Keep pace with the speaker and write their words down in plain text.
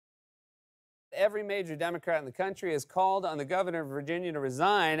every major Democrat in the country has called on the governor of Virginia to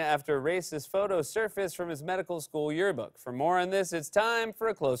resign after a racist photo surfaced from his medical school yearbook. For more on this, it's time for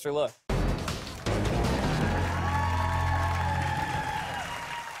a closer look.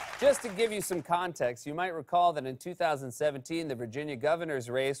 Just to give you some context, you might recall that in 2017, the Virginia governor's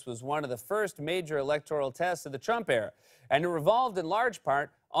race was one of the first major electoral tests of the Trump era, and it revolved in large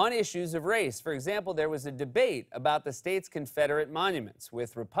part on issues of race. For example, there was a debate about the state's Confederate monuments,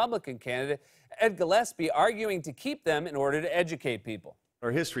 with Republican candidate Ed Gillespie arguing to keep them in order to educate people.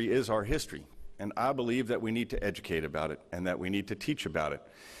 Our history is our history, and I believe that we need to educate about it and that we need to teach about it.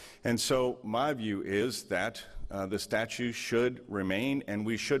 And so my view is that the statues should remain, and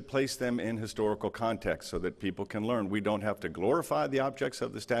we should place them in historical context so that people can learn. We don't have to glorify the objects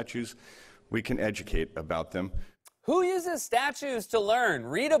of the statues. We can educate about them. Who uses statues to learn?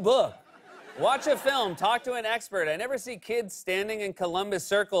 Read a book. Watch a film. Talk to an expert. I never see kids standing in Columbus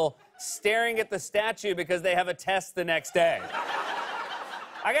Circle staring at the statue because they have a test the next day.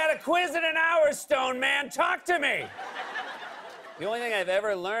 I got a quiz in an hour, Stone Man. Talk to me. The only thing I've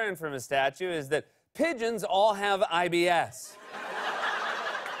ever learned from a statue is that pigeons all have IBS.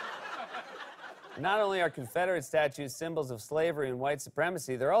 Not only are Confederate statues symbols of slavery and white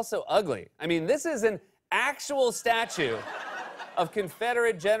supremacy, they're also ugly. I mean, this is an actual statue of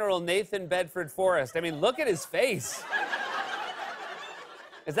Confederate General Nathan Bedford Forrest. I mean, look at his face.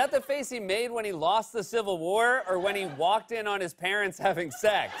 Is that the face he made when he lost the Civil War, or when he walked in on his parents having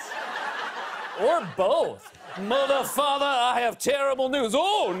sex? Or both? Mother, father, I have terrible news.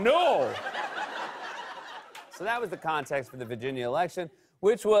 Oh, no! So that was the context for the Virginia election,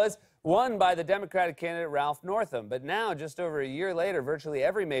 which was won by the Democratic candidate Ralph Northam. But now, just over a year later, virtually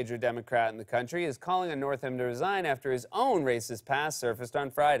every major Democrat in the country is calling on Northam to resign after his own racist past surfaced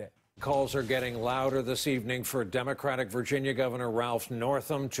on Friday. Calls are getting louder this evening for Democratic Virginia Governor Ralph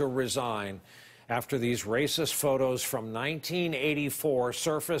Northam to resign after these racist photos from 1984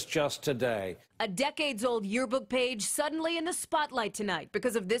 surfaced just today. A decades-old yearbook page suddenly in the spotlight tonight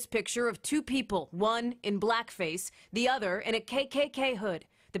because of this picture of two people, one in blackface, the other in a KKK hood.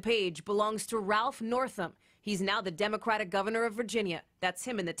 The page belongs to Ralph Northam. He's now the Democratic governor of Virginia. That's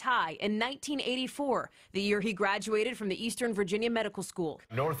him in the tie in 1984, the year he graduated from the Eastern Virginia Medical School.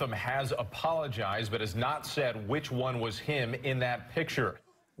 Northam has apologized, but has not said which one was him in that picture.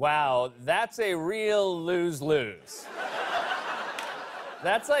 Wow, that's a real lose-lose.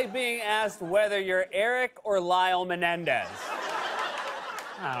 That's like being asked whether you're Eric or Lyle Menendez.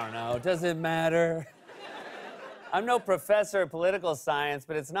 I don't know, does it matter? I'm no professor of political science,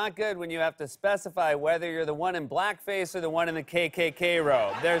 but it's not good when you have to specify whether you're the one in blackface or the one in the KKK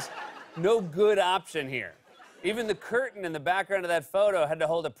robe. There's no good option here. Even the curtain in the background of that photo had to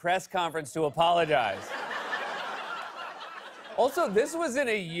hold a press conference to apologize. Also, this was in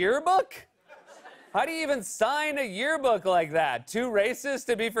a yearbook? How do you even sign a yearbook like that? Too racist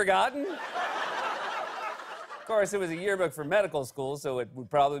to be forgotten? Of course, it was a yearbook for medical school, so it would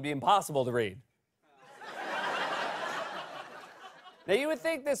probably be impossible to read. Now, you would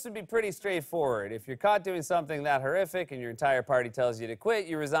think this would be pretty straightforward. If you're caught doing something that horrific and your entire party tells you to quit,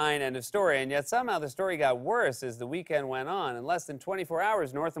 you resign, end of story. And yet somehow the story got worse as the weekend went on. In less than 24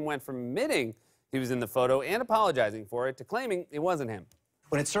 hours, Northam went from admitting he was in the photo and apologizing for it to claiming it wasn't him.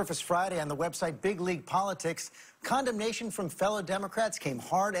 When it surfaced Friday on the website Big League Politics, condemnation from fellow Democrats came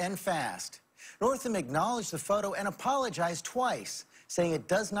hard and fast. Northam acknowledged the photo and apologized twice, saying it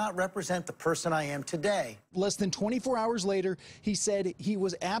does not represent the person I am today. Less than 24 hours later, he said he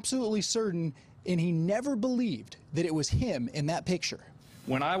was absolutely certain and he never believed that it was him in that picture.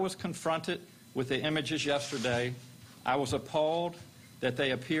 When I was confronted with the images yesterday, I was appalled that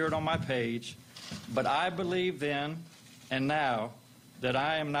they appeared on my page, but I believe then and now that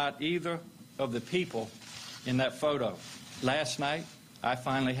I am not either of the people in that photo. Last night, I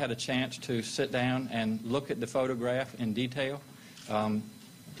finally had a chance to sit down and look at the photograph in detail.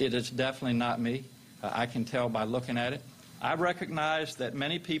 It is definitely not me. I can tell by looking at it. I recognize that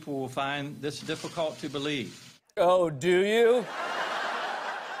many people will find this difficult to believe. Oh, do you?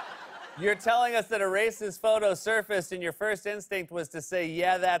 You're telling us that a racist photo surfaced and your first instinct was to say,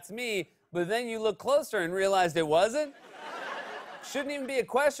 yeah, that's me, but then you looked closer and realized it wasn't? Shouldn't even be a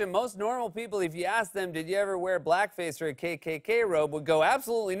question. Most normal people, if you ask them, did you ever wear blackface or a KKK robe, would go,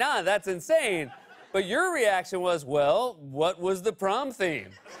 absolutely not, that's insane. But your reaction was, well, what was the prom theme?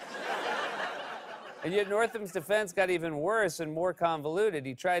 And yet Northam's defense got even worse and more convoluted.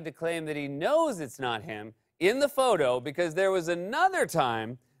 He tried to claim that he knows it's not him in the photo because there was another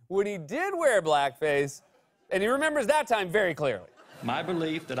time when he did wear blackface, and he remembers that time very clearly. My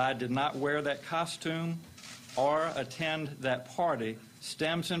belief that I did not wear that costume or attend that party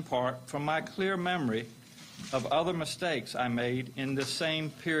stems in part from my clear memory of other mistakes I made in this same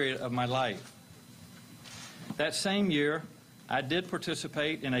period of my life. That same year, I did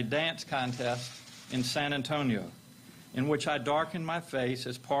participate in a dance contest in San Antonio, in which I darkened my face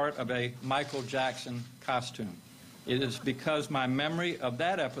as part of a Michael Jackson costume. It is because my memory of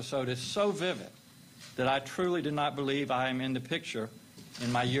that episode is so vivid that I truly do not believe I am in the picture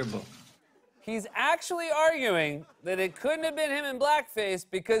in my yearbook. He's actually arguing that it couldn't have been him in blackface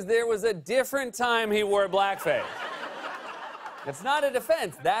because there was a different time he wore blackface. It's not a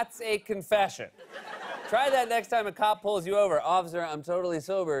defense, that's a confession. Try that next time a cop pulls you over. Officer, I'm totally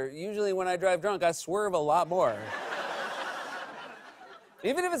sober. Usually when I drive drunk, I swerve a lot more.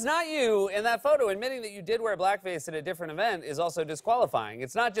 Even if it's not you in that photo, admitting that you did wear blackface at a different event is also disqualifying.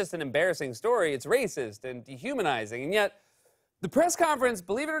 It's not just an embarrassing story, it's racist and dehumanizing. And yet, the press conference,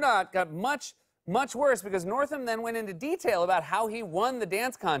 believe it or not, got much, much worse because Northam then went into detail about how he won the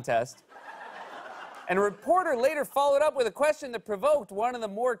dance contest. And a reporter later followed up with a question that provoked one of the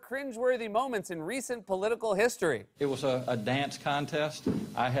more cringeworthy moments in recent political history. It was a dance contest.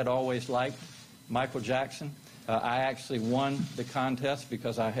 I had always liked Michael Jackson. I actually won the contest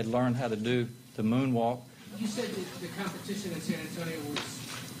because I had learned how to do the moonwalk. You said that the competition in San Antonio was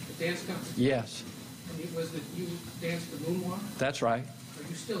a dance competition? Yes. And it was that you danced the moonwalk? That's right. Are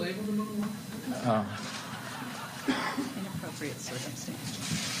you still able to moonwalk? Inappropriate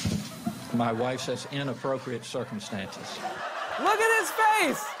circumstances. My wife says inappropriate circumstances. Look at his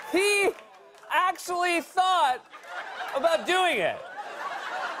face! He actually thought about doing it.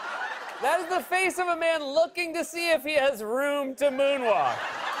 That is the face of a man looking to see if he has room to moonwalk.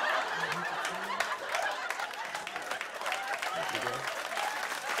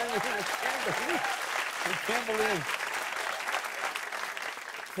 I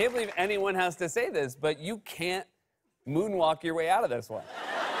can't believe anyone has to say this, but you can't moonwalk your way out of this one.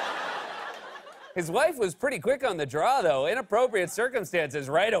 His wife was pretty quick on the draw, though. Inappropriate circumstances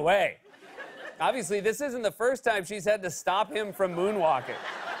right away. Obviously, this isn't the first time she's had to stop him from moonwalking.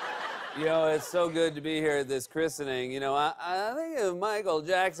 You know, it's so good to be here at this christening. You know, I think if Michael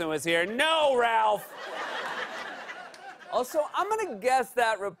Jackson was here. No, Ralph! Also, I'm gonna guess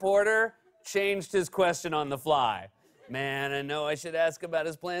that reporter changed his question on the fly. Man, I know I should ask about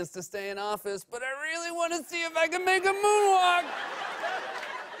his plans to stay in office, but I really want to see if I can make a moonwalk.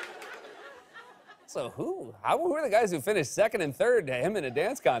 So who were the guys who finished second and third to him in a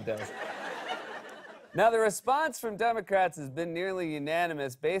dance contest? Now, the response from Democrats has been nearly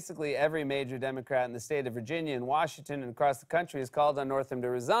unanimous. Basically, every major Democrat in the state of Virginia and Washington and across the country has called on Northam to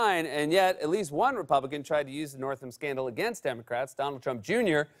resign, and yet at least one Republican tried to use the Northam scandal against Democrats. Donald Trump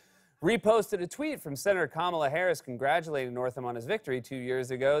Jr. reposted a tweet from Senator Kamala Harris congratulating Northam on his victory 2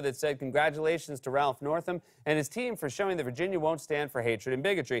 years ago that said, "Congratulations to Ralph Northam and his team for showing that Virginia won't stand for hatred and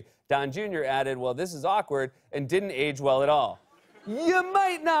bigotry." Don Jr. added, "Well, this is awkward and didn't age well at all." You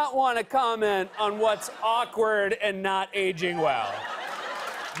might not want to comment on what's awkward and not aging well.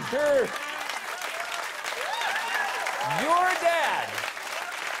 Your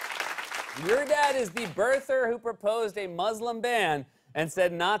dad is the birther who proposed a Muslim ban and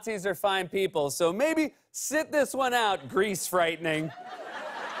said Nazis are fine people, so maybe sit this one out, grease frightening.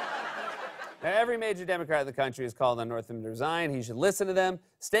 Now, every major Democrat in the country has called on Northam to resign. He should listen to them.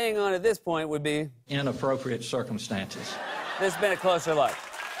 Staying on at this point would be Inappropriate circumstances. This has been a closer look.